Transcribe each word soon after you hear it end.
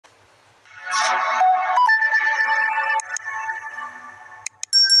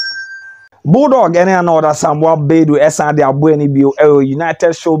BullGod any another Samuel Bedu esa de abueni bio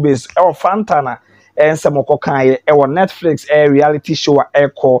United Showbiz Fantana and some okokan Netflix reality show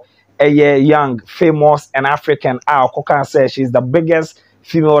called young famous and African okokan says she's the biggest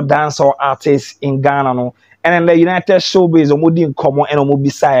female dancehall artist in Ghana no and in the United Showbiz omudi nkomo and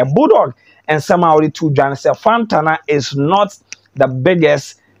omobisa BullGod and somehow the two John say Fantana is not the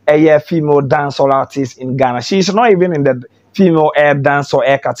biggest female dancehall artist in Ghana. She's not even in the female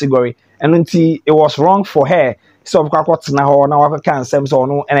dancehall category. And until it was wrong for her, so now can say so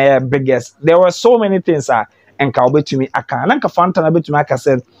no and biggest. There were so many things and Kaube to me Aka Fantana bit to me I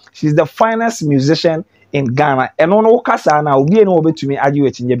said she's the finest musician in Ghana. And on Okasa now be no to me argue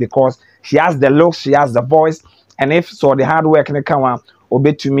because she has the looks, she has the voice, and if so the hard work in the camera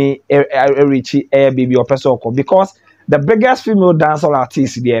obey to me Richie baby or person because the biggest female dancehall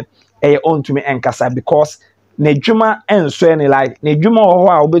artist there own to me and Kasa because Nejuma and so any like Nejuma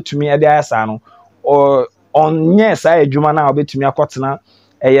or obey to me at the Asano or on yes I Juma now obey to me a cotton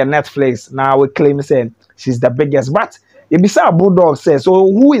Netflix now we claim saying she's the biggest but Ibisa BullGod says so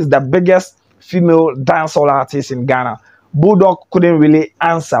who is the biggest female dancehall artist in Ghana? BullGod couldn't really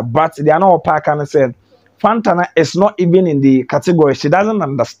answer but they are not pack and said Fantana is not even in the category. She doesn't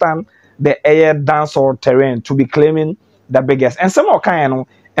understand the dancehall terrain to be claiming the biggest. And some of kind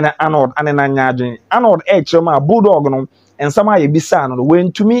and Arnold and an Arnold Choma BullGod no and some you be son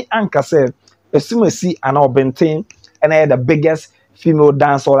when to me Anka said assume see an Bentin and the biggest female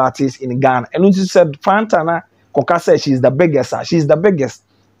dancehall artist in Ghana. And when she said Fantana Koka said she's the biggest, she's the biggest.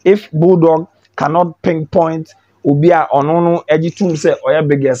 If BullGod cannot pinpoint Ubia or no edgy say or your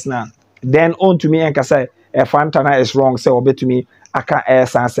biggest now. Then on to me and can say Fantana is wrong, say obey to me I can't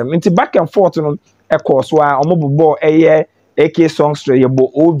answer. Into back and forth no course why omobo AK songs to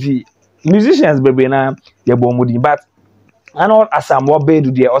yebo OV musicians baby na yebo mudi but Arnold Asamoah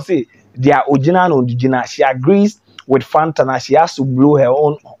Bedu there or say they are original she agrees with Fantana she has to blow her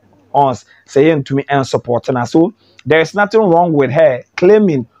own horns saying to me and supporting her so there is nothing wrong with her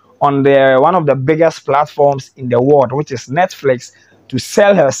claiming on the one of the biggest platforms in the world which is Netflix to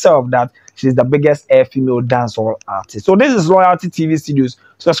sell herself that she's the biggest female dancehall artist. So this is Royalty TV Studios.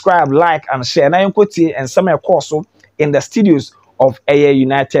 Subscribe, like, and share. Now you could see and some also in the studios of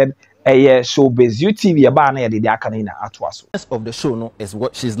United Showbiz. UTV about the Akanina Atwaso. Of the show no is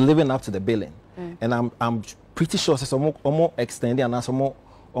what she's living up to the billing, and I'm pretty sure some more extending and some more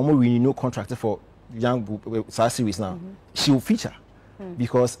renew contract for young series now. She will feature.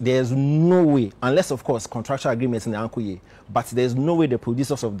 Because there's no way, unless of course contractual agreements in the Ankoye, but there's no way the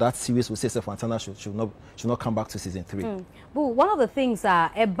producers of that series will say Fantana should not come back to season 3. But one of the things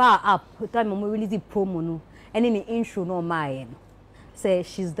a bar up time we release the promo no, and in the intro no my say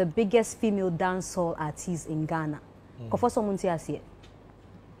she's the biggest female dancehall artist in Ghana. For someone to say,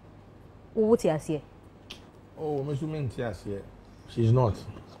 what you say? Oh, she's not.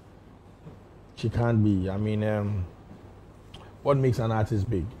 She can't be. I mean, what makes an artist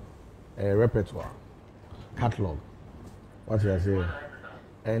big? Repertoire, catalog. What should I say?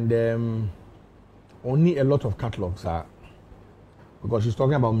 And only a lot of catalogs are because she's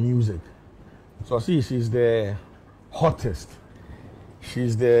talking about music. So see, she's the hottest.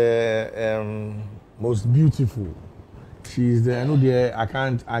 She's the most beautiful. She's the I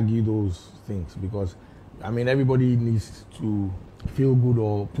can't argue those things because I mean everybody needs to feel good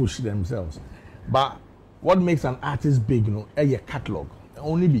or push themselves. But what makes an artist big, you know, a catalog.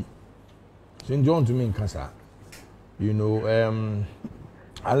 Only be. So John to me in Casa. You know,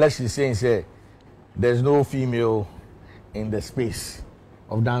 unless she's saying say there's no female in the space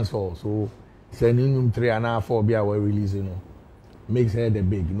of dancehall. So sending 3.5 4 be our release, you know, makes her the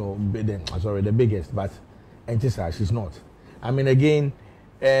big, you know, the biggest, but she's not. I mean again,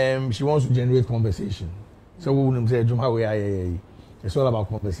 she wants to generate conversation. So we wouldn't say it's all about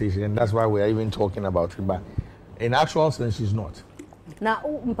conversation, and that's why we are even talking about it. But in actual sense, she's not. Now,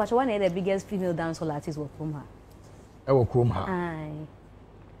 Mpacho, one of the biggest female dancehall artists was from her. I will come her. Aye.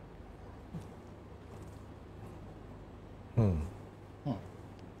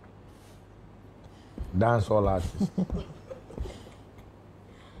 Dancehall artist.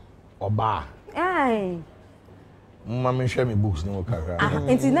 Oba. Aye. Mommy share me books no kaka.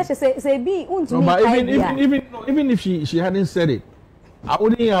 Say be no, but even if she hadn't said it, I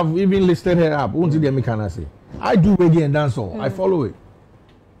wouldn't have even listed her up. Can I say? I do reggae and dancehall. I follow it.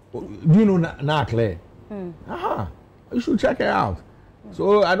 Do you know Na Claire? Aha. You should check her out.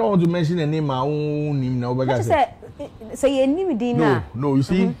 So I don't want to mention the name. My own name now. Say your name, Dina. No. You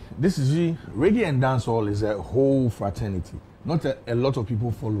see, this is reggae and dancehall is a whole fraternity. Not a lot of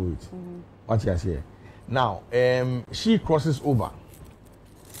people follow it. What you say? Now, she crosses over.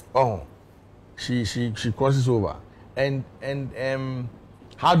 Oh, she crosses over. And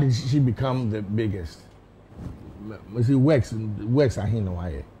how did she become the biggest? You see, works are here no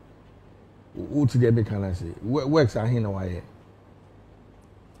why. Who today can I say? Works are here no why.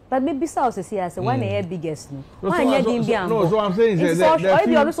 But maybe South is here. So one of the biggest. No, so I'm saying is that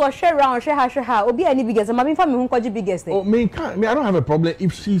you also share around, share her. Obi any biggest. My family who call you biggest. Oh, me I don't have a problem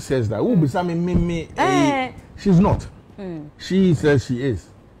if she says that. Who be me? She's not. She says she is.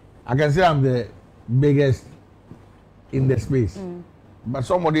 I can say I'm the biggest in the space, but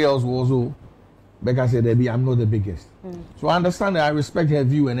somebody else will also. Becca said, I'm not the biggest. So I understand that I respect her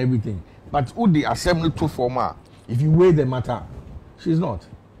view and everything. But who the assembly to former, if you weigh the matter, she's not.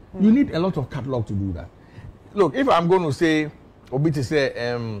 You need a lot of catalog to do that. Look, if I'm going to say, Obi to say,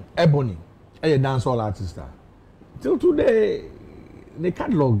 Ebony, a dancehall artist, till today, the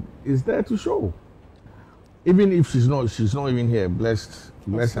catalog is there to show. Even if she's not even here, bless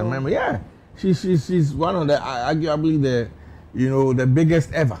her memory. Yeah, she's one of the, arguably the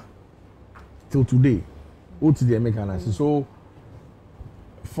biggest ever. Till today, what they make an answer. So,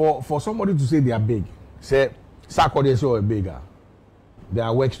 for somebody to say they are big, say Sarkodie say you're bigger, there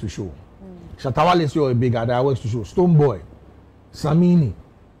are works to show. Shatawale say you're bigger, there are works to show. Stoneboy, Samini,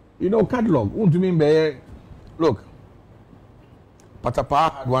 catalog. Look,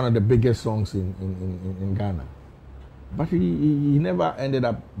 Patapa had one of the biggest songs in Ghana, but he never ended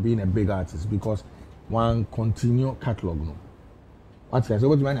up being a big artist because one continued catalog. No. What's that? So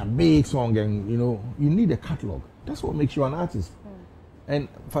what you mean a big song and you need a catalog. That's what makes you an artist. And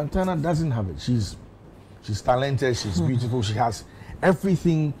Fantana doesn't have it. She's talented, she's beautiful, she has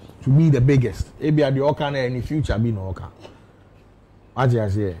everything to be the biggest. Maybe at the Oka in the future be no Oka. What I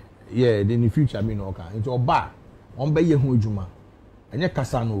say? Yeah, in the future be no Oka. It's all bad. On be yehu ejuma. And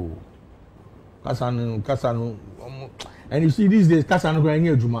Kasano. And you see these days Kasano going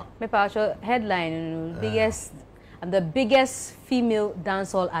ejuma. Me pa headline biggest. I'm the biggest female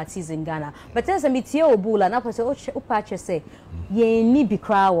dancehall artist in Ghana. But there's a meteor obula na person upache say ye ni bi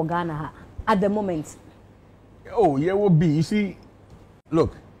cry wo Ghana at the moment. Oh, yeah, will be. You see,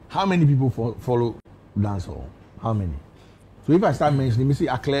 look, how many people follow dancehall? How many? So if I start mentioning, you see,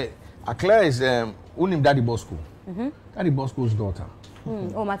 Aclaire is unim Daddy Bosco. Daddy Bosco's daughter.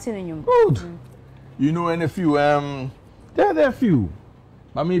 Oh, Martin. Good. And a few. There are a few.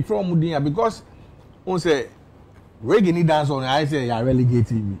 I mean, from Mudia because on say. Reggae ni dance on I say you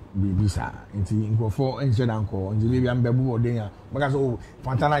relegated bisa into Nkofo Enchedanko until maybe I'm bebu odenya because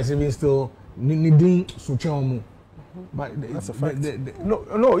Fantana is even still needing suchomu. But that's a fact.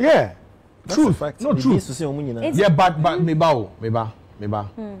 No, yeah. That's truth. A fact. No truth. Yeah, but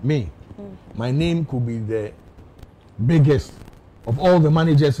me. My name could be the biggest of all the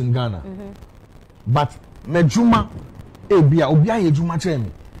managers in Ghana. But mejuma obia yejuma chemi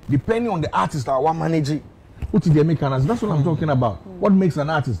depending on the artist I want managing. What did they make an artist? That's what I'm talking about. What makes an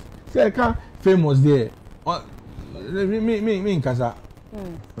artist? Say I can't famous there. Me in Casa.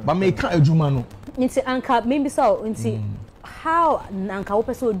 But me can't ejumano. Nti anka maybe so nti how anka wo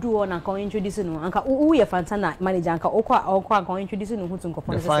person do on anka introduce no anka who ye Fantana manager anka okwa introduce no who to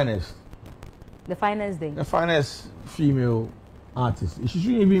the finest. The finest thing. The finest female artist. She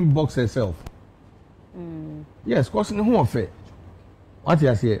shouldn't even box herself. Yes, cause no one fair. What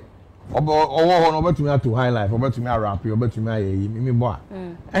you say? Over to me to high life, over to me rap, over to me boy.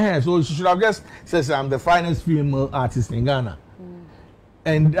 So she should have just says I'm the finest female artist in Ghana.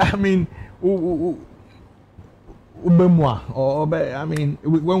 And I mean, I mean,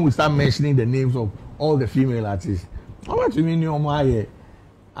 when we start mentioning the names of all the female artists, over to me my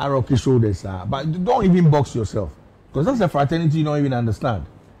rocky shoulders, but don't even box yourself because that's a fraternity you don't even understand.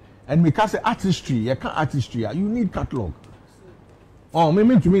 And because artistry, you can't artistry, you need catalog. Oh,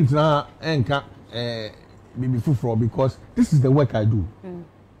 me to me now enka baby fufro because this is the work I do.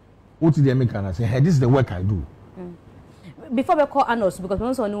 What did they make and I say, hey, this is the work I do. Before we call Arnold, because we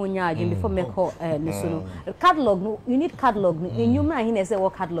also know again before we call Nisono. Catalog, no, you need catalog. In your mind, he say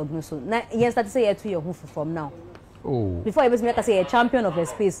what catalog no so. Now, yes, that say to your hoof from now. Oh. Before I was make say a champion of the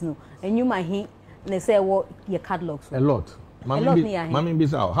space no. And you mind he say what your catalog so. A lot. Mami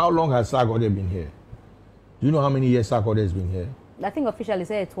Bisao, how long has Sarkodie been here? Do you know how many years Sarkodie has been here? I think officially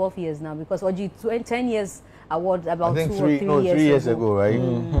say 12 years now because 10 years award about 2 or 3 3 years ago, right?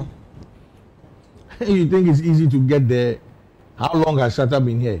 You think it's easy to get there? How long has Shatta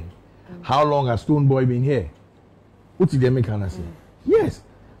been here? How long has Stoneboy been here? What did they make an say? Yes.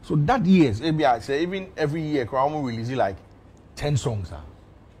 So that years, maybe I say even every year, Crown will release like 10 songs.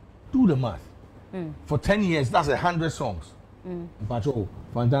 Do the math. For 10 years, that's 100 songs. But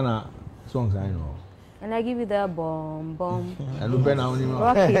Fantana songs I know. And I give you the bomb.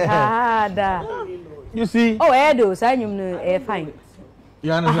 Rocky harder. You see? Oh, Edo, so I know fine.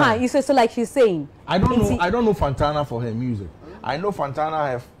 You understand? You say so like she's saying. I don't know Fantana for her music. I know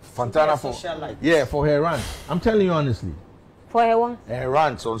Fantana for for her rant. I'm telling you honestly. For her one? Her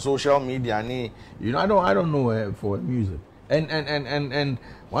rants on social media, you know, I don't know her for her music. And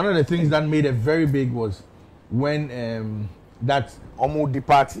one of the things that made it very big was when that Omodi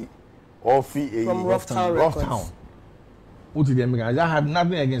party from Rough Town. I have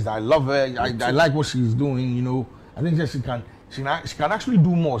nothing against her. I love her. I like what she's doing. You know, I think that she can actually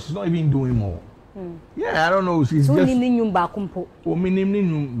do more. She's not even doing more. Yeah, I don't know. She's so just.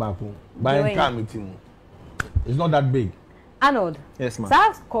 It's not that big. Arnold. Yes, ma'am.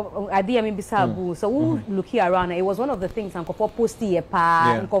 So we looking around. It was one of the things I'm posting a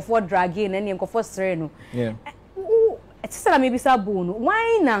pa, I'm dragging, and I'm straying. Yeah. Sister maybe sabu.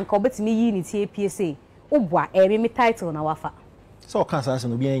 Why na bet me unity PSA? Obwa me title na wafa. So cancer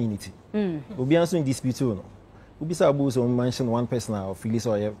no be unity. Obi answer in dispute no. Obi sabu so mention one person or Phyllis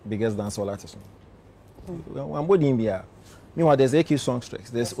or biggest dancehall artist. One body in here. Meanwhile, there's AK Songstress,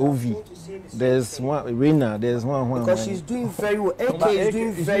 there's OV, there's one Reina, there's one. Because she's doing very well. AK is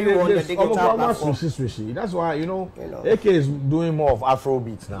doing very well on the digital platform. That's why, you know, AK is doing more of Afro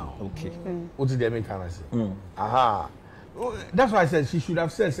beats now. Okay. What did they make her say? Aha. That's why I said she should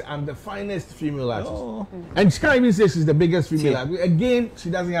have said, I'm the finest female artist. And she can't even say she's the biggest female artist. Again, she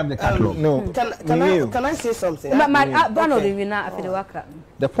doesn't have the catalog. No. Can I say something? The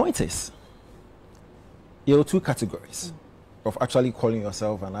point is, there are two categories of actually calling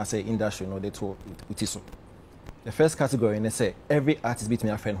yourself and I say industry in order to utiso. The first category, and they say every artist beat me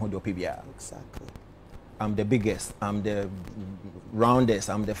a friend who do PBR. Exactly. I'm the biggest, I'm the roundest,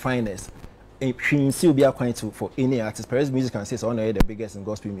 I'm the finest. And she still be acquainted to for any artist. Perez Music can say so the biggest in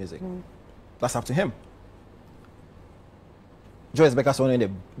gospel music. That's up to him. Joyce Becker's one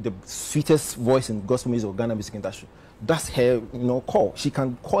of the sweetest voice in gospel music or Ghana music industry. That's her, call. She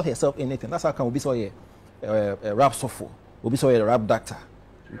can call herself anything. That's how can we be so a rap software. We'll be so a rap doctor.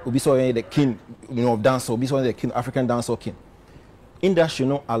 We'll be so the king, of dancehall. We'll be so the king, African dancehall king. Industry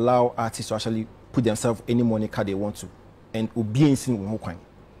don't allow artists to actually put themselves any moniker they want to, and be in sync with no crime.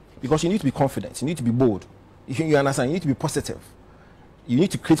 Because you need to be confident. You need to be bold. You understand? You need to be positive. You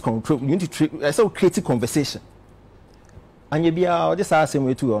need to create control. You need to create a conversation. And you be just the same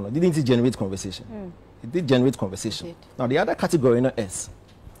way too. Didn't it generate conversation? It did generate conversation. Now the other category is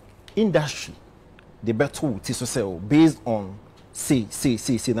industry. The better to sell based on say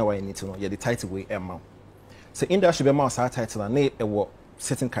now what you need to know. Yeah, the title way amount. So industry be more title and they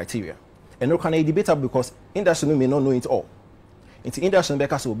certain criteria. And no can debate because industry may not know it all. Into industry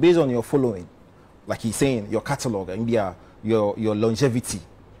so based on your following, like he's saying, your catalog and your longevity,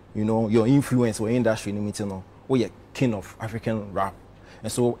 your influence or industry or you're king of African rap.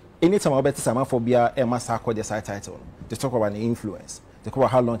 And so anytime I bet someone for beer Emma Sarko the side title, they talk about the influence, they talk about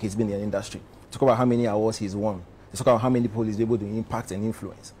how long he's been in the industry, they talk about how many awards he's won, they talk about how many people he's able to impact and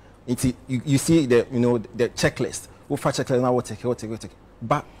influence. You see the the checklist. We'll checklist now, we'll take.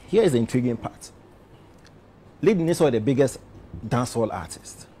 But here is the intriguing part. Leading is one of the biggest dancehall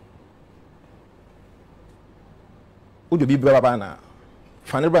artist. Would you be brother na?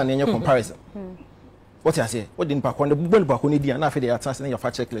 Fanny in your comparison. What I say? What didn't Pakwan the Bubon Pakuni and after the artist in your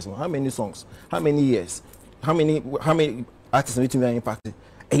fat checklist? How many songs? How many years? How many artists need to be impacted?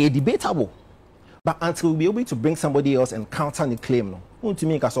 A debatable. But until we be able to bring somebody else and counter the claim, no, won't to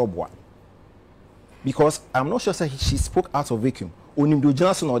make us all one. Because I'm not sure she spoke out of vacuum. Only do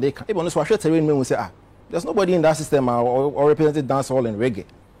Johnson or they can. Even if I should tell you, say there's nobody in that system or represented dancehall and reggae.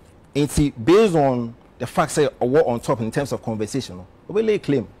 And based on the facts say what on top in terms of conversation, we lay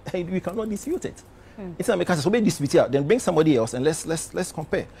claim. Hey, we cannot dispute it. It's not because we dispute it. Then bring somebody else and let's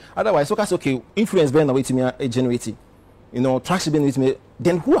compare. Otherwise, okay, influence being away to me generating, traction being with me.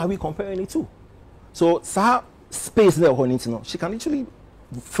 Then who are we comparing it to? So space there she can literally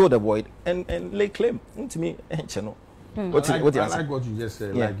fill the void and lay claim to me. I like what you just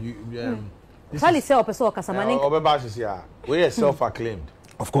said. Yeah. Like you. We are self-acclaimed.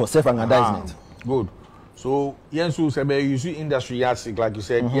 Of course, self-aggrandizement. Good. So, you see industry yardstick, like you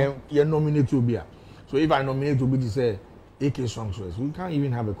said, you're nominated to be. So if I nominate to be to say AK Songstress, we can't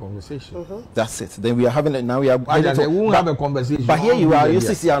even have a conversation. That's it. Then we are having it now. We won't have a conversation. But here you are, you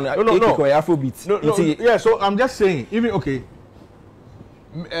see, Afrobeat. No. Yeah, so I'm just saying, even okay.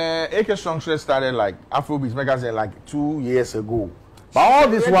 AK Songstress started like Afrobeat magazine like 2 years ago. But all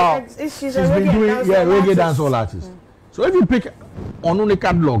this while, she's been doing reggae dancehall artist. So if you pick on only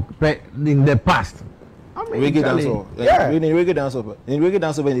catalog in the past, I'm reggae dancehall. Yeah. In reggae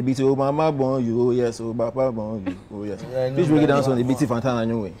dancehall, when they beat oh mama born you, oh yes, oh papa born you, oh yes. This reggae dancehall, they beat Fantana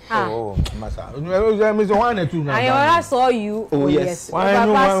anyway. Oh, massa. Mr. One and two. I saw you. Oh yes.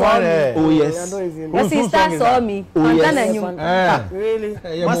 Oh yes. Your sister saw me. Oh yes. Really?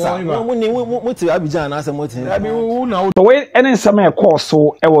 Massa, mo ti Abidjan na say mo ti. So when any summer course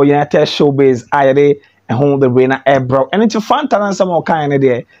so e wo United Showbiz ayre ehun bebre na ebro and into Fantana some more kind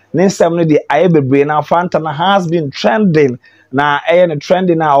there ne nsem no de aye bebre na Fantana has been trending na no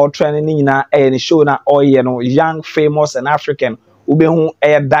trending na or trending ni na no show na oye no young famous and African ubehu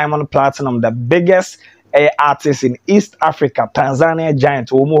Diamond Platinum, the biggest artist in East Africa, Tanzania giant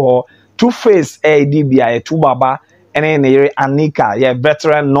omo ho Two-Face DBI two baba and then Anika,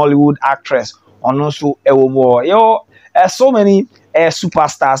 veteran Nollywood actress on also omo yo so many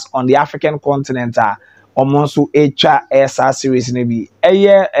superstars on the African continent are almost HRSR series maybe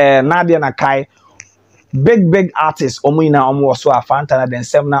Nadia Nakai big artists omina omo so Fantana then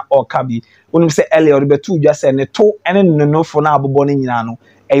semna or kabi when say earlier the two just say ne to ene no for na abobo ne nyina no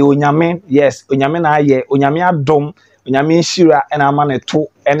onyame yes onyame na aye onyame adom onyame shira ena ama ne to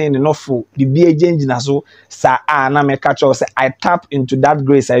ene ne no for the bi agengina so sa na me catch say I tap into that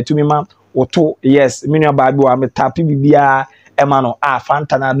grace I to me man oto yes minua ba bi wa me tap bibia emano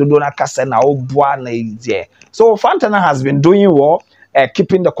Fantana dodo na kase na obua na ezie. So Fantana has been doing well,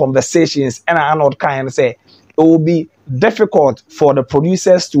 keeping the conversations, and Arnold kind say it will be difficult for the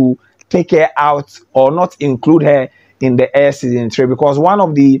producers to take her out or not include her in the air season 3 because one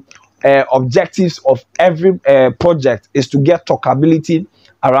of the objectives of every project is to get talkability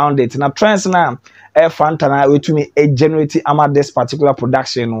around it. Now trends now Fantana to me a generate about this particular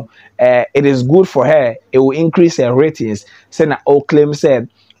production it is good for her, it will increase her ratings. Say claim said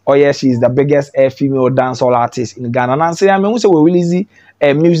oh yeah, she is the biggest female dancehall artist in Ghana. And say I mean we release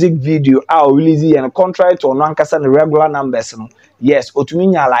a music video release and contrary to Nankasa the regular numbers yes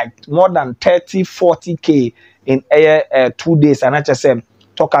otuminya like more than 30-40k in 2 days and I just said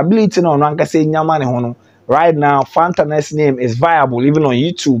talkability no Nankasa nyamane hono. Right now, Fantana's name is viable even on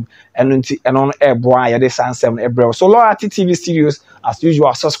YouTube and on Airboy. So, Loyalty TV Studios, as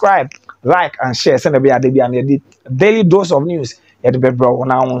usual, subscribe, like, and share. Send a daily dose of news. Yet,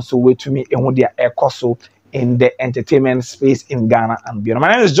 now so wait to me and their air in the entertainment space in Ghana and beyond.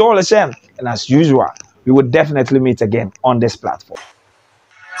 My name is Joel Hashem, and as usual, we will definitely meet again on this platform.